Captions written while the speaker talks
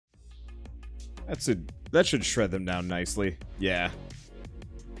That should shred them down nicely. Yeah.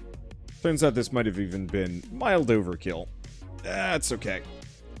 Turns out this might have even been mild overkill. That's okay.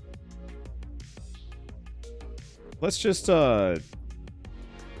 Let's just, hold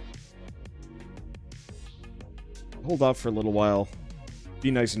off for a little while. Be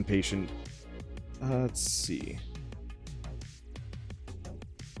nice and patient. Let's see.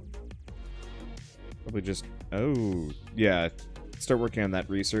 Probably just... Oh, yeah. Start working on that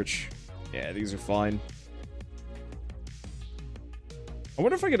research. Yeah, these are fine. I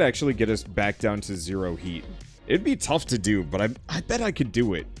wonder if I could actually get us back down to 0 heat. It'd be tough to do, but I bet I could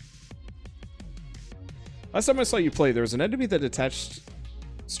do it. Last time I saw you play, there was an enemy that attacked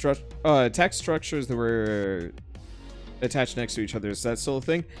structures that were attached next to each other. Is that still a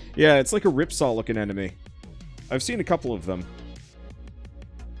thing? Yeah, it's like a ripsaw looking enemy. I've seen a couple of them.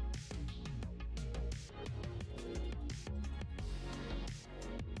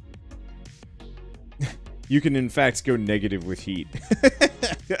 You can, in fact, go negative with heat.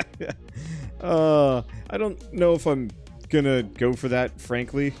 I don't know if I'm gonna go for that,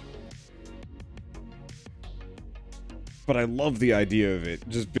 frankly. But I love the idea of it.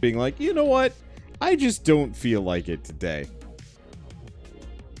 Just being like, you know what? I just don't feel like it today.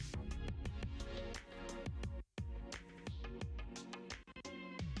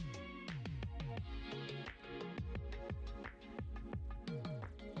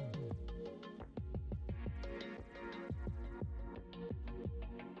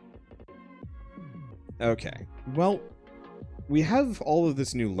 Okay, well, we have all of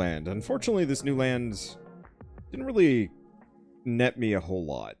this new land. Unfortunately, this new land didn't really net me a whole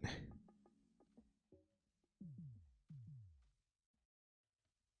lot.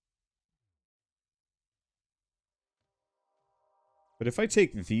 But if I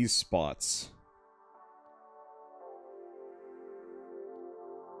take these spots...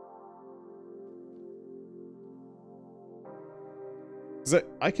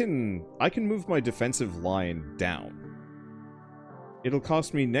 I can move my defensive line down. It'll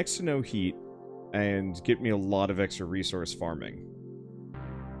cost me next to no heat and get me a lot of extra resource farming.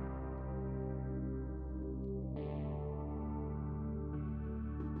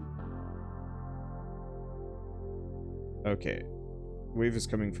 Okay. Wave is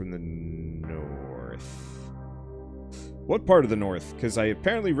coming from the north. What part of the north? Because I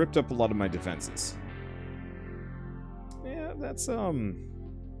apparently ripped up a lot of my defenses. Yeah, that's,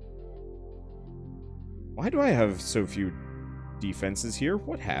 why do I have so few defenses here?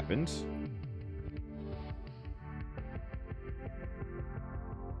 What happened?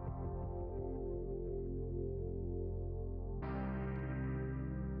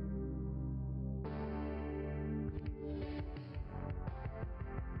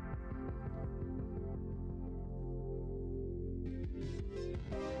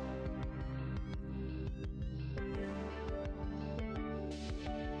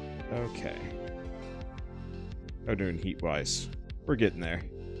 Okay. Oh, doing heat-wise. We're getting there.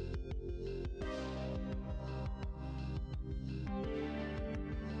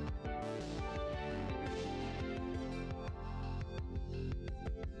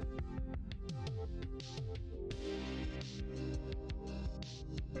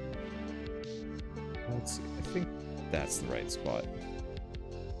 Let's see. I think that's the right spot.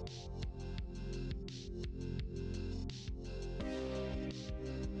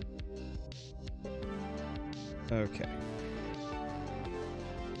 Okay.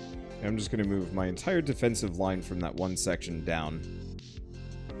 I'm just going to move my entire defensive line from that one section down.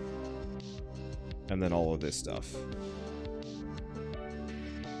 And then all of this stuff.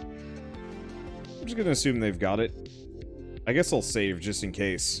 I'm just going to assume they've got it. I guess I'll save just in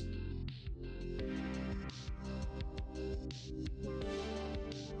case.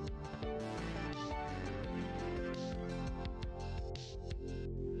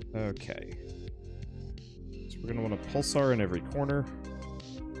 Okay. We're going to want a pulsar in every corner.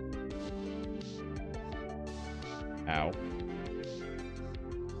 Ow.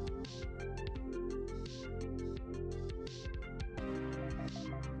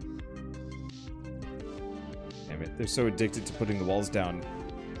 Damn it, they're so addicted to putting the walls down.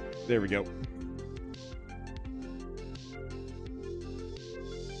 There we go.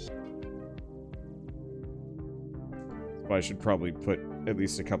 So I should probably put at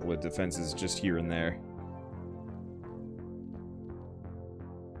least a couple of defenses just here and there.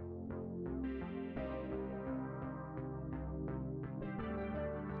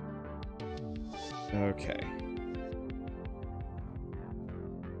 Okay.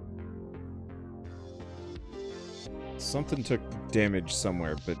 Something took damage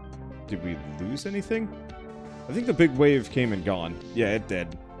somewhere, but did we lose anything? I think the big wave came and gone. Yeah, it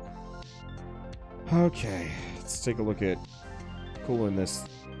did. Okay, let's take a look at cooling this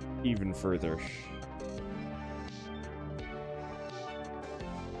even further.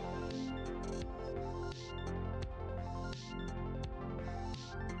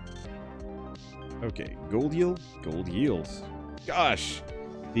 Okay, gold yield, gold yield. Gosh,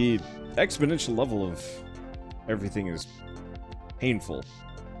 the exponential level of everything is painful.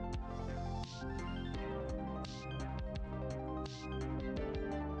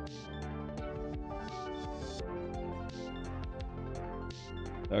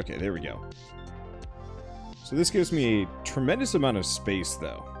 Okay, there we go. So this gives me a tremendous amount of space,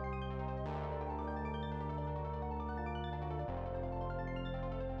 though.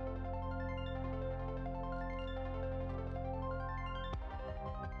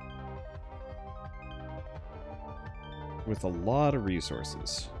 With a lot of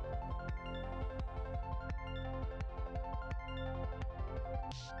resources.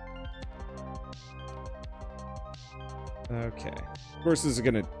 Okay. Of course, this is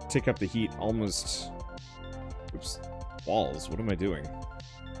going to take up the heat almost... Oops. Walls. What am I doing?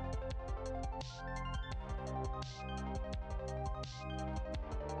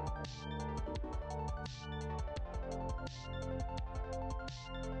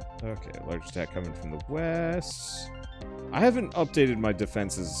 Okay, large attack coming from the west. I haven't updated my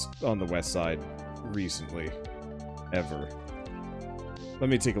defenses on the west side recently. Ever. Let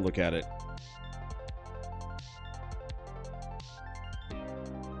me take a look at it.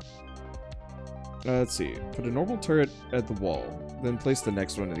 Let's see. Put a normal turret at the wall. Then place the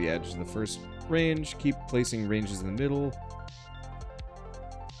next one to the edge in the first range. Keep placing ranges in the middle.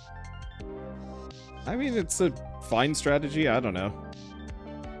 I mean, it's a fine strategy. I don't know.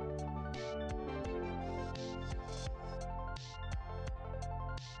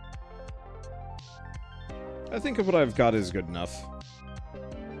 I think what I've got is good enough.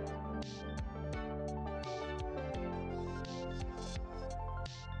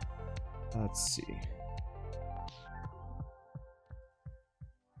 Let's see.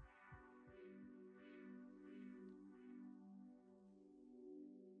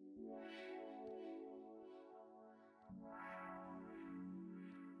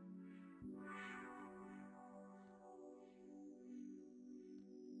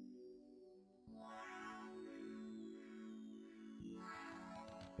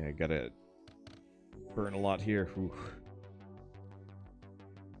 Yeah, I gotta burn a lot here. Ooh.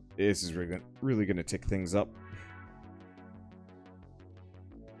 This is really gonna tick things up.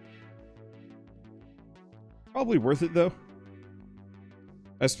 Probably worth it, though.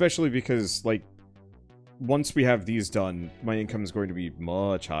 Especially because, like, once we have these done, my income is going to be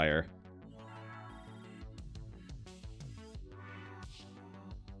much higher.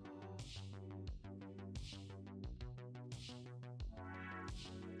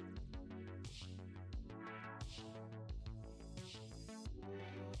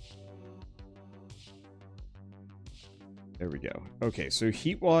 There we go. Okay, so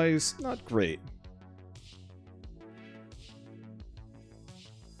heat-wise, not great.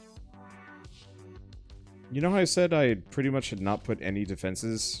 You know how I said I pretty much had not put any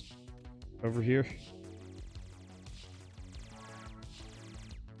defenses over here?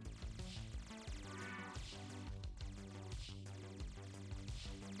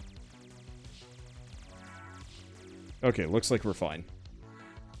 Okay, looks like we're fine.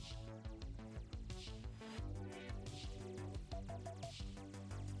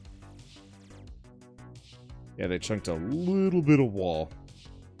 Yeah, they chunked a little bit of wall.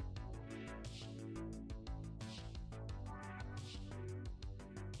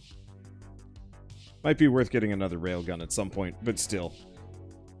 Might be worth getting another railgun at some point, but still.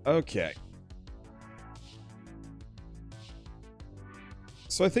 Okay.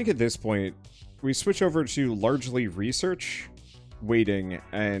 So I think at this point, we switch over to largely research, waiting,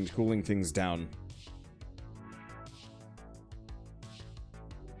 and cooling things down.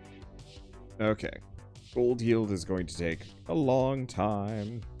 Okay. Gold yield is going to take a long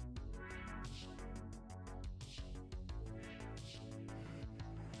time.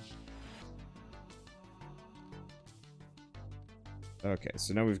 Okay,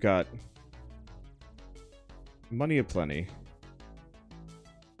 so now we've got money aplenty.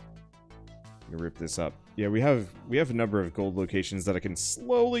 I'm gonna rip this up. Yeah, we have a number of gold locations that I can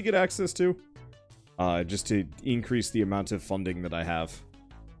slowly get access to, just to increase the amount of funding that I have.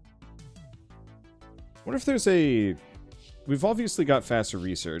 Wonder if there's a... We've obviously got faster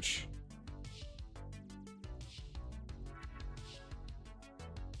research.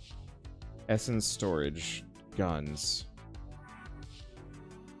 Essence storage. Guns.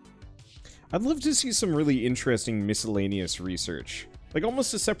 I'd love to see some really interesting miscellaneous research. Like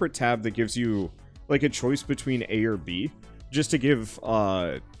almost a separate tab that gives you like a choice between A or B, just to give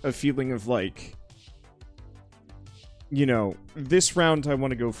a feeling of like, you know, this round I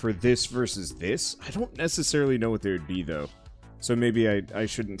want to go for this versus this. I don't necessarily know what they would be though, so maybe I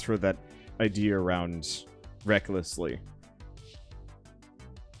shouldn't throw that idea around recklessly.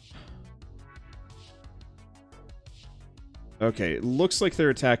 Okay, looks like they're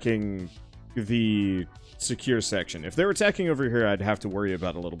attacking the secure section. If they're attacking over here, I'd have to worry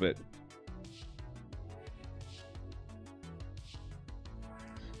about a little bit.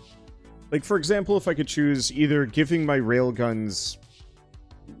 Like, for example, if I could choose either giving my railguns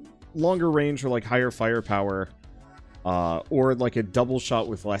longer range or, like, higher firepower, or, like, a double shot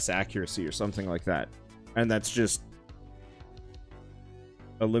with less accuracy or something like that. And that's just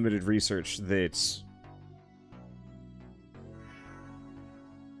a limited research that's,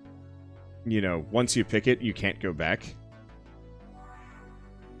 you know, once you pick it, you can't go back.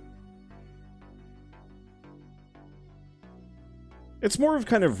 It's more of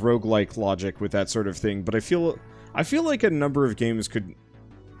kind of roguelike logic with that sort of thing, but I feel like a number of games could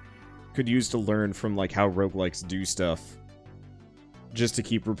use to learn from like how roguelikes do stuff, just to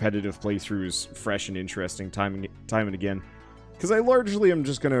keep repetitive playthroughs fresh and interesting time and again. Because I largely am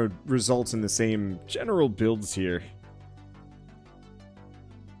just gonna result in the same general builds here.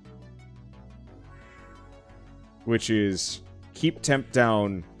 Which is, keep temp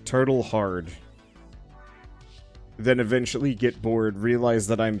down, turtle hard, then eventually get bored, realize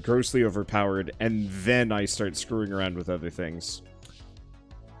that I'm grossly overpowered, and then I start screwing around with other things.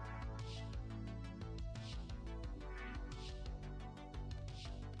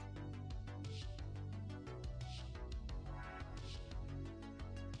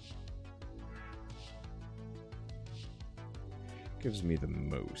 Gives me the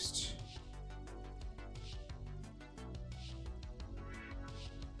most.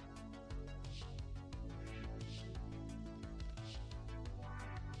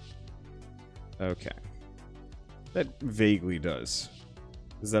 Okay. That vaguely does.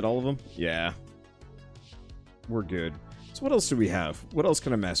 Is that all of them? Yeah. We're good. So what else do we have? What else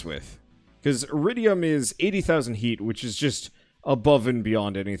can I mess with? Because Iridium is 80,000 heat, which is just above and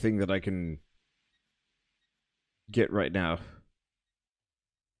beyond anything that I can get right now.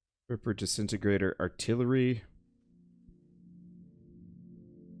 Ripper, Disintegrator, Artillery.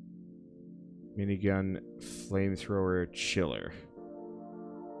 Minigun, Flamethrower, Chiller.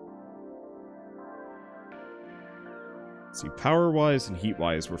 See, power-wise and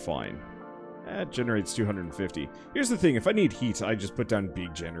heat-wise, we're fine. That generates 250. Here's the thing, if I need heat, I just put down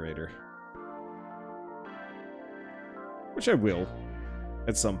Big Generator. Which I will,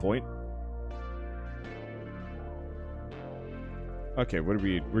 at some point. Okay, what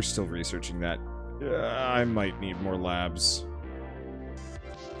are we're still researching that. I might need more labs.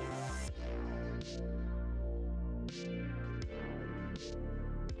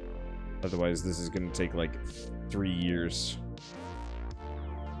 Otherwise, this is going to take, like, 3 years.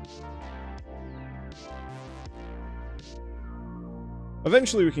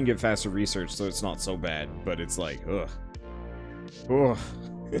 Eventually, we can get faster research, so it's not so bad, but it's like, ugh. Ugh.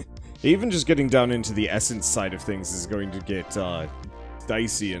 Even just getting down into the essence side of things is going to get,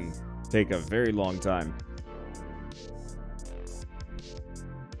 dicey and take a very long time.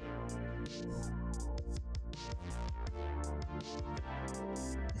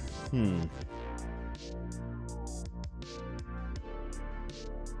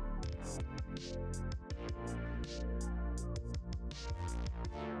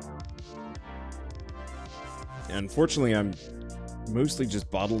 Unfortunately, I'm mostly just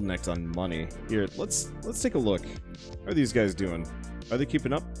bottlenecked on money. Here, let's take a look. How are these guys doing? Are they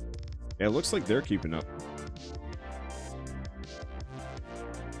keeping up? Yeah, it looks like they're keeping up.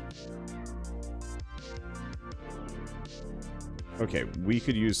 Okay, we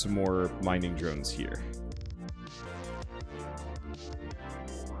could use some more mining drones here.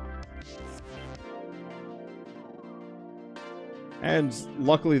 And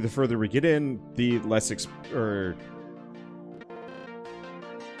luckily, the further we get in, the less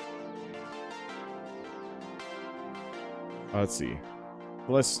let's see.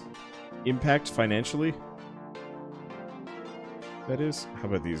 Less impact financially? That is? How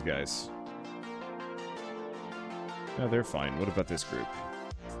about these guys? No, they're fine. What about this group?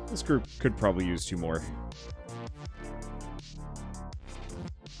 This group could probably use 2 more.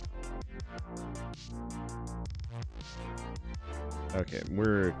 Okay,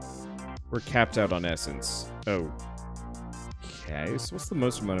 we're capped out on essence. Oh. Okay, so what's the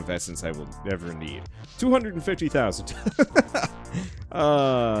most amount of essence I will ever need? 250,000.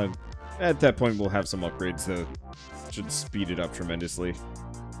 At that point we'll have some upgrades, though. Should speed it up tremendously.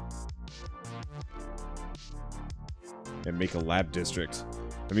 and make a lab district.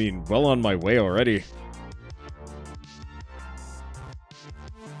 I mean, well on my way already.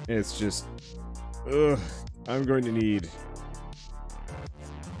 It's just... ugh, I'm going to need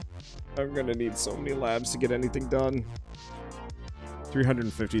so many labs to get anything done.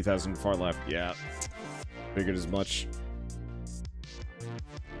 350,000 far left, yeah. Figured as much.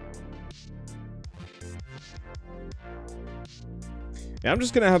 Yeah, I'm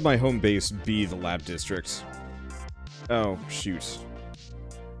just gonna have my home base be the lab district. Oh, shoot.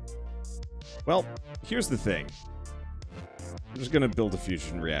 Well, here's the thing. I'm just gonna build a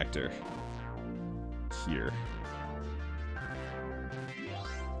fusion reactor. Here.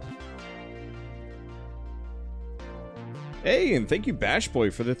 Hey, and thank you, Bash Boy,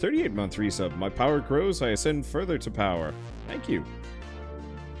 for the 38-month resub. My power grows, I ascend further to power. Thank you.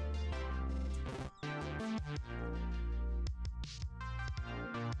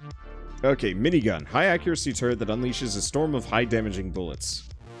 Okay, minigun. High accuracy turret that unleashes a storm of high damaging bullets.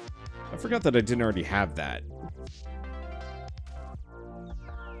 I forgot that I didn't already have that.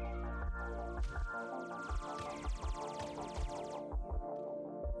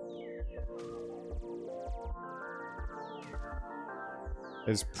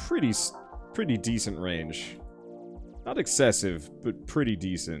 It's pretty decent range. Not excessive, but pretty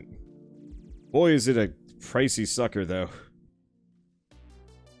decent. Boy, is it a pricey sucker, though.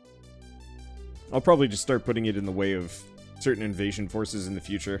 I'll probably just start putting it in the way of certain invasion forces in the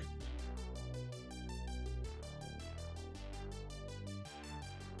future.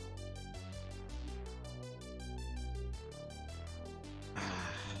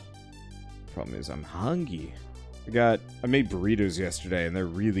 Problem is, I'm hungry. I made burritos yesterday, and they're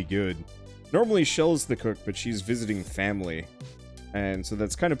really good. Normally, Shell's the cook, but she's visiting family. And so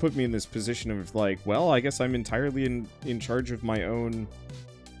that's kind of put me in this position of, like, well, I guess I'm entirely in charge of my own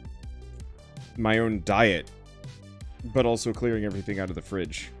diet, but also clearing everything out of the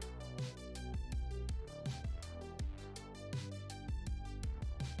fridge.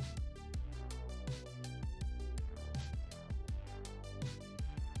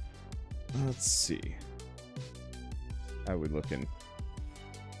 Let's see. How we looking?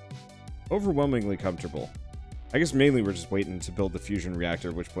 Overwhelmingly comfortable. I guess mainly we're just waiting to build the fusion reactor,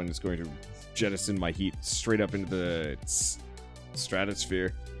 at which point it's going to jettison my heat straight up into the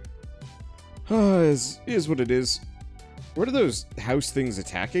stratosphere. Is what it is. What are those house things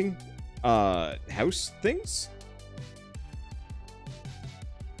attacking? House things?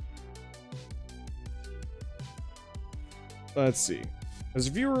 Let's see. As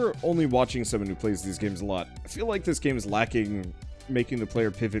a viewer only watching someone who plays these games a lot, I feel like this game is lacking making the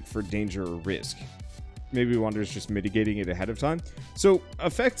player pivot for danger or risk. Maybe Wander's just mitigating it ahead of time. So,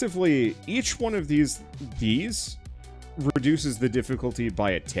 effectively, each one of these reduces the difficulty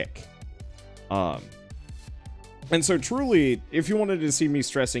by a tick. And so truly, if you wanted to see me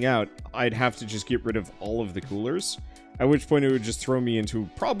stressing out, I'd have to just get rid of all of the coolers, at which point it would just throw me into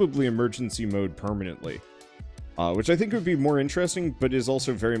probably emergency mode permanently. Which I think would be more interesting, but is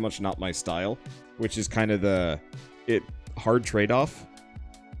also very much not my style, which is kind of the hard trade-off.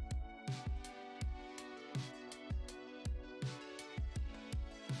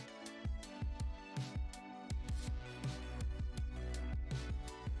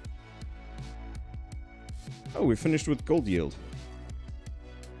 Oh, we finished with gold yield.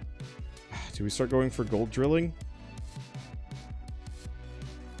 Do we start going for gold drilling?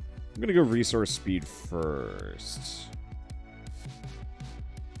 I'm gonna go resource speed first,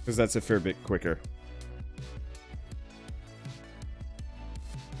 because that's a fair bit quicker.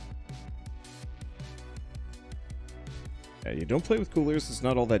 Yeah, you don't play with coolers, it's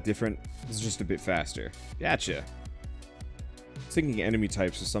not all that different. It's just a bit faster. Gotcha. I was thinking enemy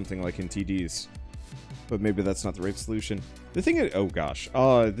types or something like in TDs, but maybe that's not the right solution. The thing is, oh gosh,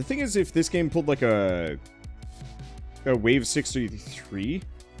 the thing is, if this game pulled like a Wave 63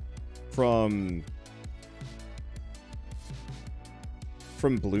 from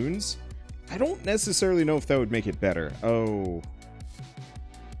balloons, I don't necessarily know if that would make it better. Oh.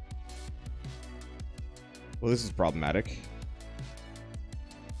 Well, this is problematic.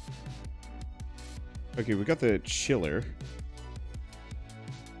 Okay, we got the chiller.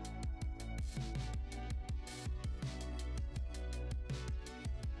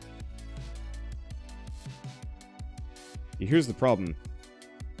 Here's the problem.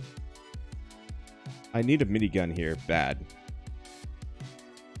 I need a minigun here, bad.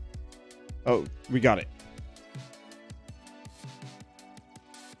 Oh, we got it.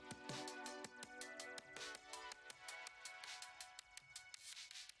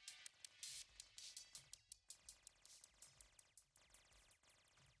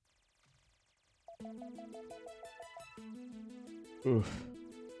 Oof.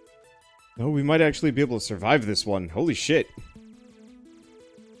 No, we might actually be able to survive this one. Holy shit.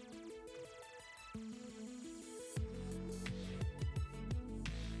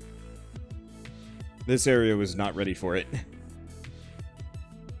 This area was not ready for it.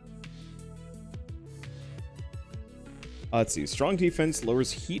 Let's see. Strong defense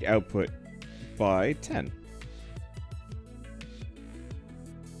lowers heat output by 10.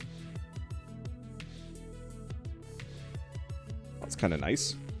 That's kind of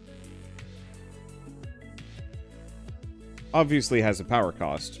nice. Obviously has a power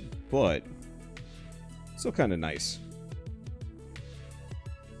cost, but still kind of nice.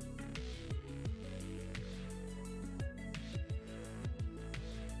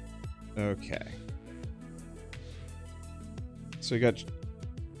 Okay. So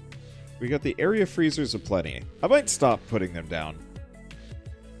we got the area freezers aplenty. I might stop putting them down.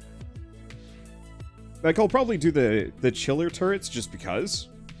 Like, I'll probably do the chiller turrets just because,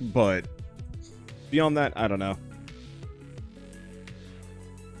 but beyond that, I don't know.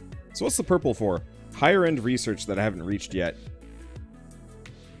 So what's the purple for? Higher end research that I haven't reached yet.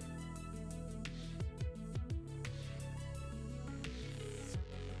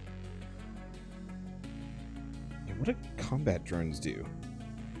 What do combat drones do?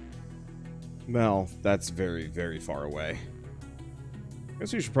 Well, that's very, very far away. I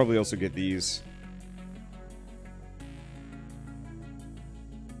guess we should probably also get these.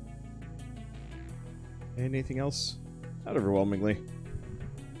 Anything else? Not overwhelmingly.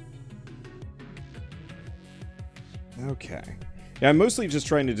 Okay. Yeah, I'm mostly just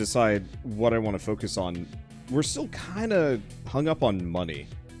trying to decide what I want to focus on. We're still kind of hung up on money.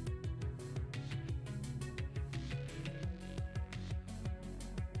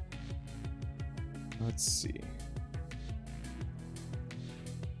 Let's see.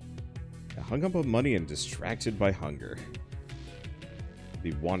 Yeah, hung up on money and distracted by hunger.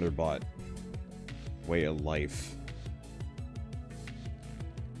 The Wanderbot way of life.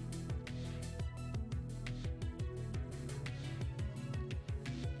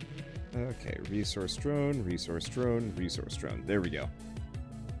 Okay, resource drone, resource drone, resource drone. There we go.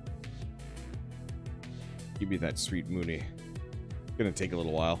 Give me that sweet Mooney. Gonna take a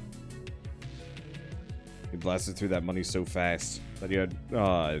little while. You blasted through that money so fast that you had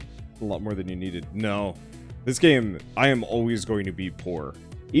a lot more than you needed. No. This game, I am always going to be poor.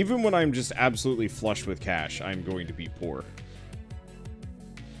 Even when I'm just absolutely flush with cash, I'm going to be poor.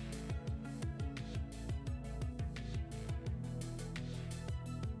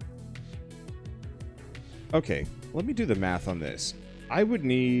 Okay, let me do the math on this. I would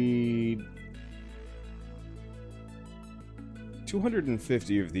need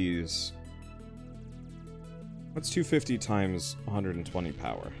 250 of these. What's 250 times 120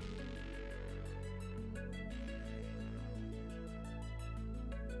 power?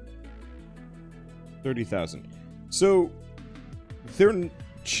 $30,000. So, their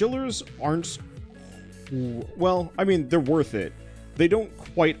chillers aren't... Well, I mean, they're worth it. They don't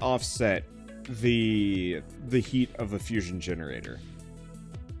quite offset the heat of a fusion generator.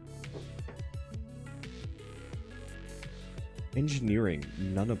 Engineering,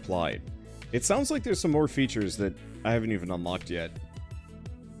 none applied. It sounds like there's some more features that I haven't even unlocked yet.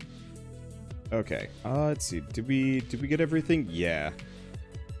 Okay, let's see. Did we get everything? Yeah.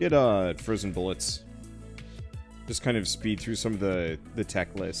 Get frozen bullets. Just kind of speed through some of the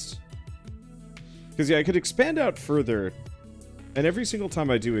tech list. Because yeah, I could expand out further. And every single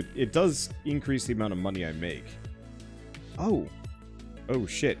time I do it, it does increase the amount of money I make. Oh. Oh,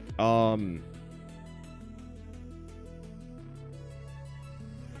 shit.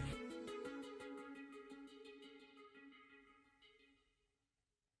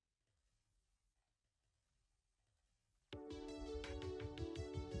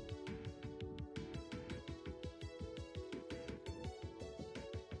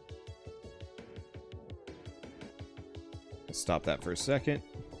 Stop that for a second.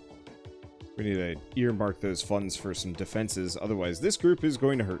 We need to earmark those funds for some defenses, otherwise this group is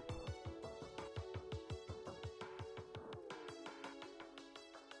going to hurt.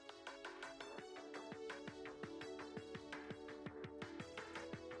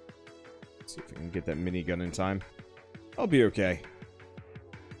 Let's see if we can get that minigun in time. I'll be okay.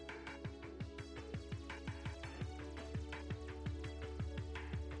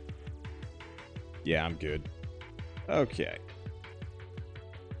 Yeah, I'm good. Okay.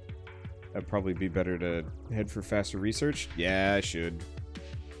 That'd probably be better to head for faster research. Yeah, I should.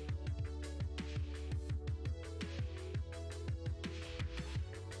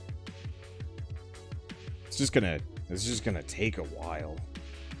 It's just gonna take a while.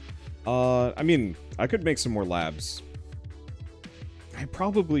 I mean, I could make some more labs. I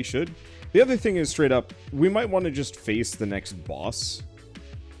probably should. The other thing is, straight up, we might want to just face the next boss.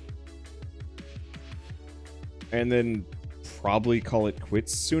 And then probably call it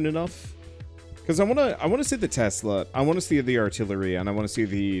quits soon enough. Because I wanna see the Tesla, I wanna see the artillery, and I wanna see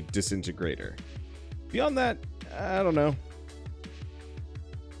the disintegrator. Beyond that, I don't know.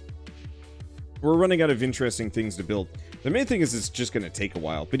 We're running out of interesting things to build. The main thing is it's just gonna take a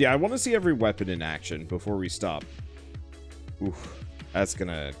while. But yeah, I wanna see every weapon in action before we stop. Oof, that's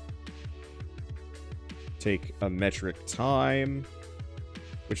gonna take a metric time,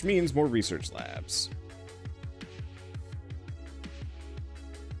 which means more research labs.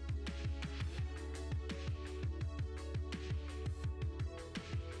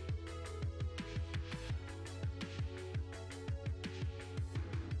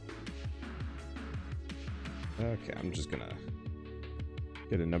 Okay, I'm just gonna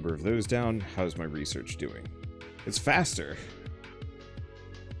get a number of those down. How's my research doing? It's faster.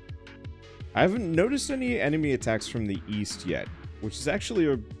 I haven't noticed any enemy attacks from the east yet, which is actually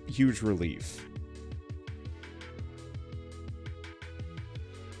a huge relief.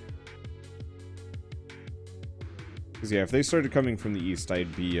 Because yeah, if they started coming from the east,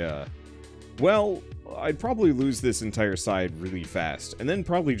 I'd be, well, I'd probably lose this entire side really fast, and then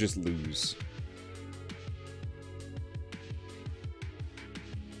probably just lose.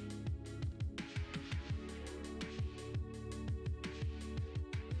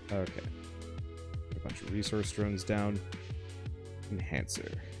 Okay. A bunch of resource drones down. Enhancer.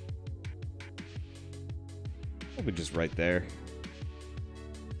 Probably just right there.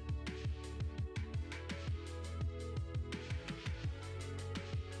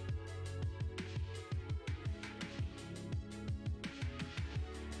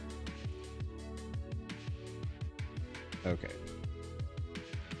 Okay.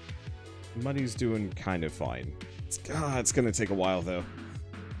 Muddy's doing kind of fine. It's gonna take a while, though.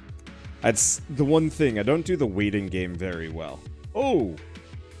 That's the one thing. I don't do the waiting game very well. Oh!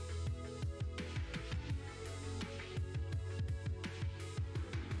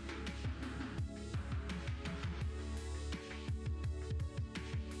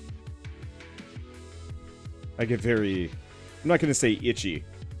 I get very... I'm not gonna say itchy,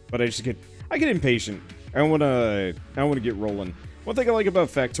 but I get impatient. I wanna get rolling. One thing I like about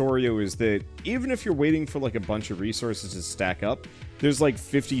Vectorio is that even if you're waiting for like a bunch of resources to stack up, there's like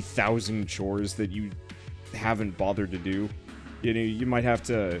 50,000 chores that you haven't bothered to do. You know, you might have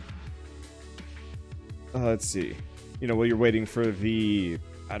to... let's see. You know, while you're waiting for the,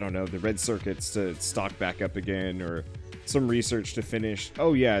 I don't know, the red circuits to stock back up again, or some research to finish.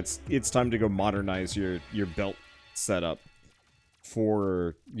 Oh yeah, it's time to go modernize your belt setup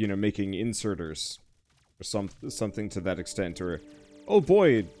for, you know, making inserters. Or something to that extent, or oh boy,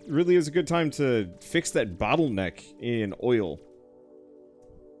 it really is a good time to fix that bottleneck in oil.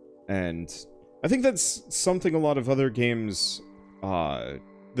 And I think that's something a lot of other games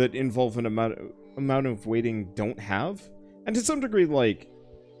that involve an amount of waiting don't have. And to some degree, like,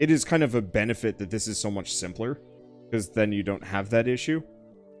 it is kind of a benefit that this is so much simpler, because then you don't have that issue.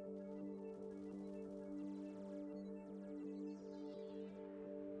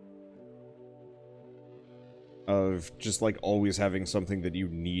 Of just, like, always having something that you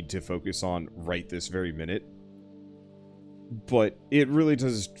need to focus on right this very minute. But it really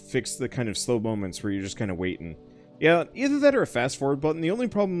does fix the kind of slow moments where you're just kind of waiting. Yeah, either that or a fast forward button. The only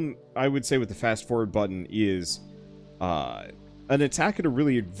problem I would say with the fast forward button is an attack at a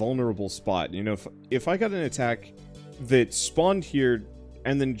really vulnerable spot. You know, if I got an attack that spawned here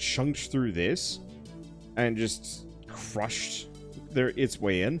and then chunked through this and just crushed its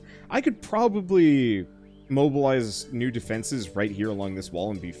way in, I could probably mobilize new defenses right here along this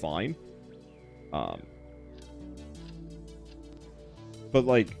wall and be fine. But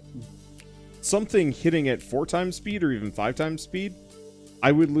like something hitting at 4 times speed or even 5 times speed,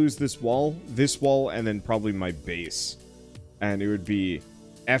 I would lose this wall, and then probably my base. And it would be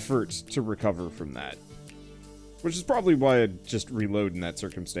effort to recover from that. Which is probably why I'd just reload in that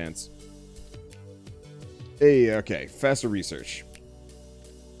circumstance. Hey, okay, faster research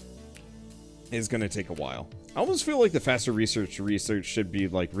is gonna take a while. I almost feel like the faster research should be,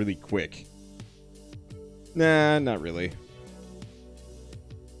 like, really quick. Nah, not really.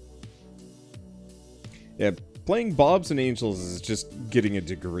 Yeah, playing Bobs and Angels is just getting a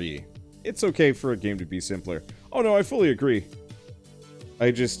degree. It's okay for a game to be simpler. Oh no, I fully agree. I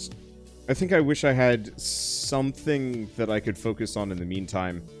think I wish I had something that I could focus on in the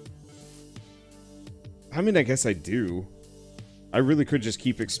meantime. I mean, I guess I do. I really could just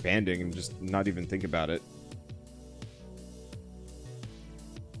keep expanding and just not even think about it.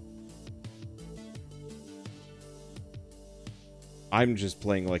 I'm just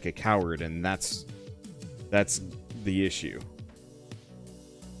playing like a coward, and that's the issue.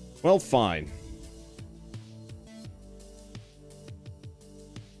 Well, fine.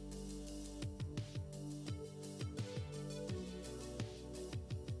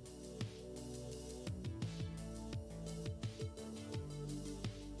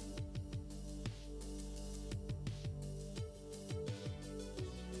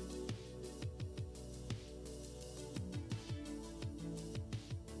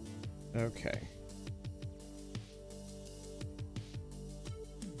 Okay.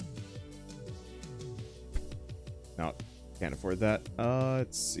 No, can't afford that.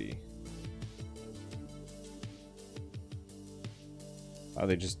 Let's see. Oh,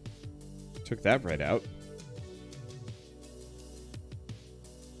 they just took that right out.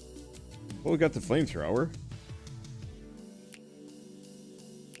 Well, we got the flamethrower.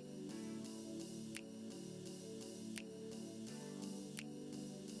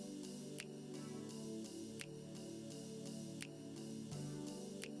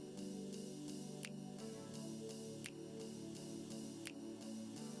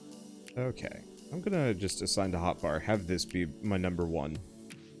 Okay, I'm gonna just assign to hotbar, have this be my number 1.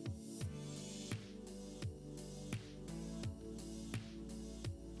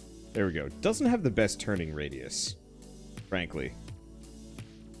 There we go. Doesn't have the best turning radius, frankly.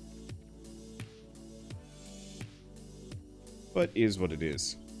 But is what it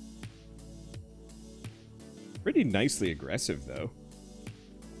is. Pretty nicely aggressive, though.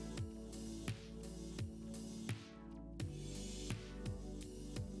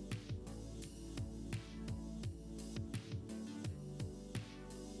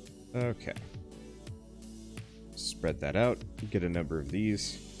 Okay. Spread that out. Get a number of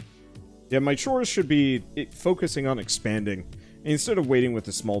these. Yeah, my chores should be focusing on expanding instead of waiting with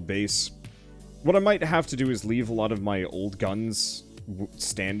a small base. What I might have to do is leave a lot of my old guns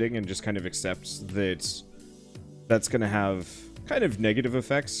standing and just kind of accept that that's going to have kind of negative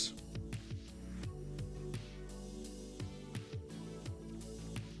effects.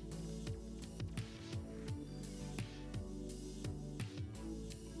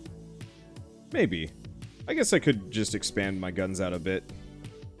 Maybe. I guess I could just expand my guns out a bit.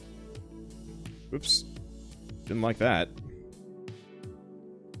 Oops. Didn't like that.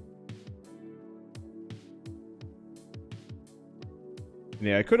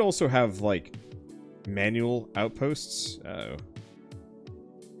 Yeah, I could also have, like, manual outposts. Uh-oh.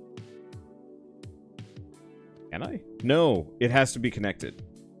 Can I? No, it has to be connected.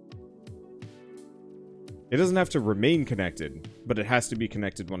 It doesn't have to remain connected, but it has to be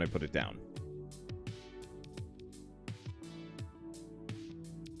connected when I put it down.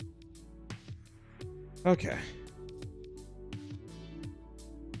 Okay.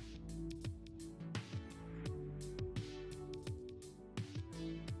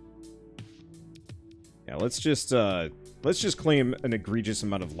 Yeah, let's just claim an egregious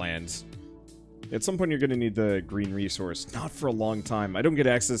amount of land. At some point you're gonna need the green resource. Not for a long time. I don't get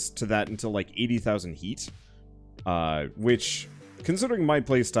access to that until like 80,000 heat. Which, considering my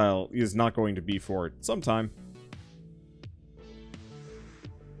playstyle, is not going to be for some time.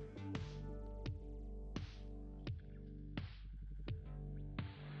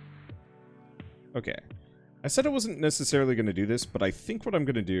 Okay. I said I wasn't necessarily going to do this, but I think what I'm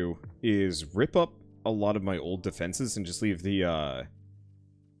going to do is rip up a lot of my old defenses and just leave the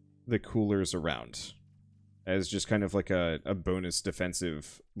coolers around as just kind of like a bonus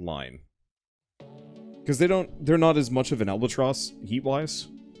defensive line. Because they're not as much of an albatross heat-wise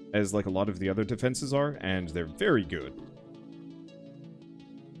as like a lot of the other defenses are, and they're very good.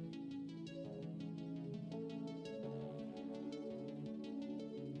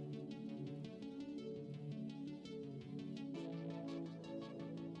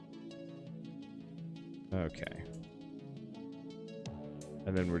 Okay.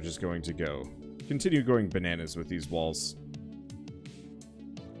 And then we're just going to continue going bananas with these walls.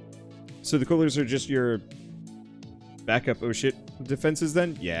 So the coolers are just your backup oh shit defenses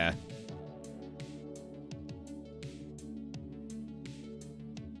then? Yeah.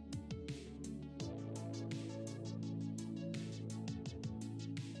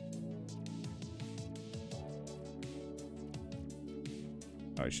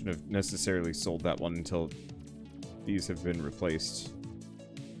 I shouldn't have necessarily sold that one until these have been replaced.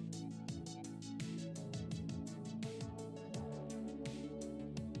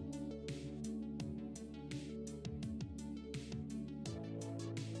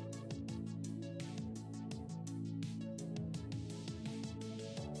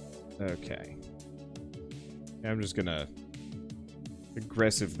 Okay. I'm just gonna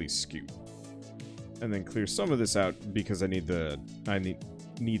aggressively scoot. and then clear some of this out because I need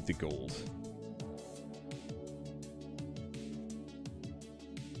the gold.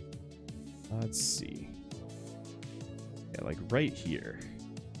 Let's see. Yeah, like right here.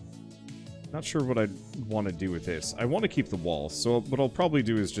 Not sure what I'd want to do with this. I want to keep the wall, so what I'll probably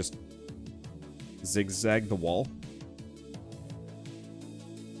do is just zigzag the wall.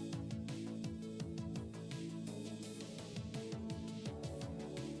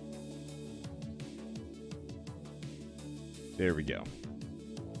 There we go.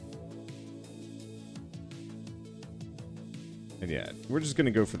 And yeah, we're just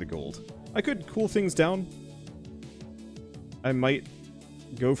gonna go for the gold. I could cool things down. I might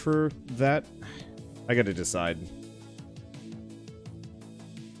go for that. I gotta decide.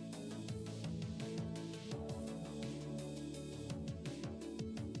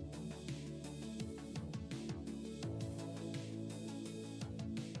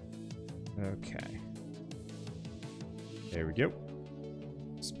 Okay. There we go.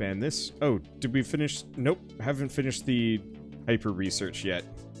 Span this. Oh, did we finish? Nope, haven't finished the hyper research yet.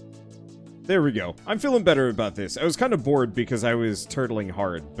 There we go. I'm feeling better about this. I was kind of bored because I was turtling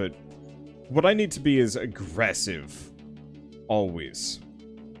hard, but what I need to be is aggressive. Always.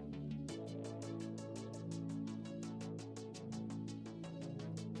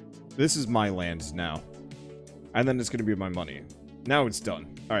 This is my land now. And then it's going to be my money. Now it's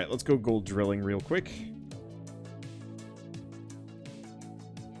done. Alright, let's go gold drilling real quick.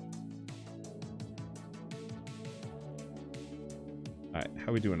 Alright, how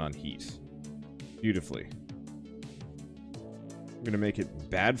are we doing on heat? Beautifully. I'm gonna make it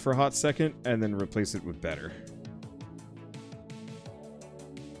bad for a hot second, and then replace it with better.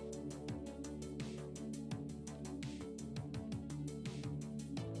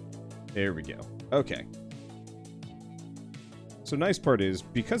 There we go. Okay. So nice part is,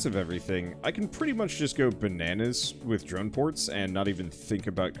 because of everything, I can pretty much just go bananas with drone ports and not even think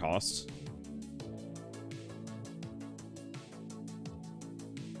about costs.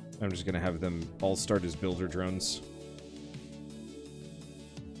 I'm just gonna have them all start as builder drones.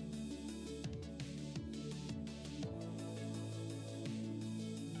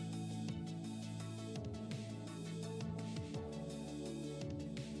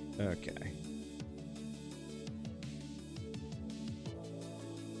 Okay.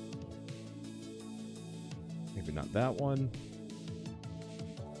 Maybe not that one.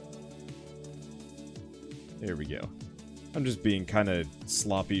 There we go. I'm just being kind of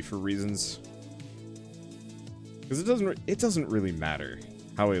sloppy for reasons. Because it doesn't really matter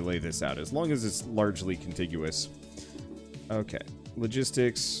how I lay this out, as long as it's largely contiguous. Okay.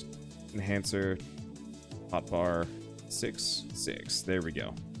 Logistics, enhancer, hotbar, 6, 6. There we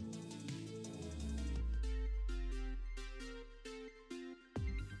go.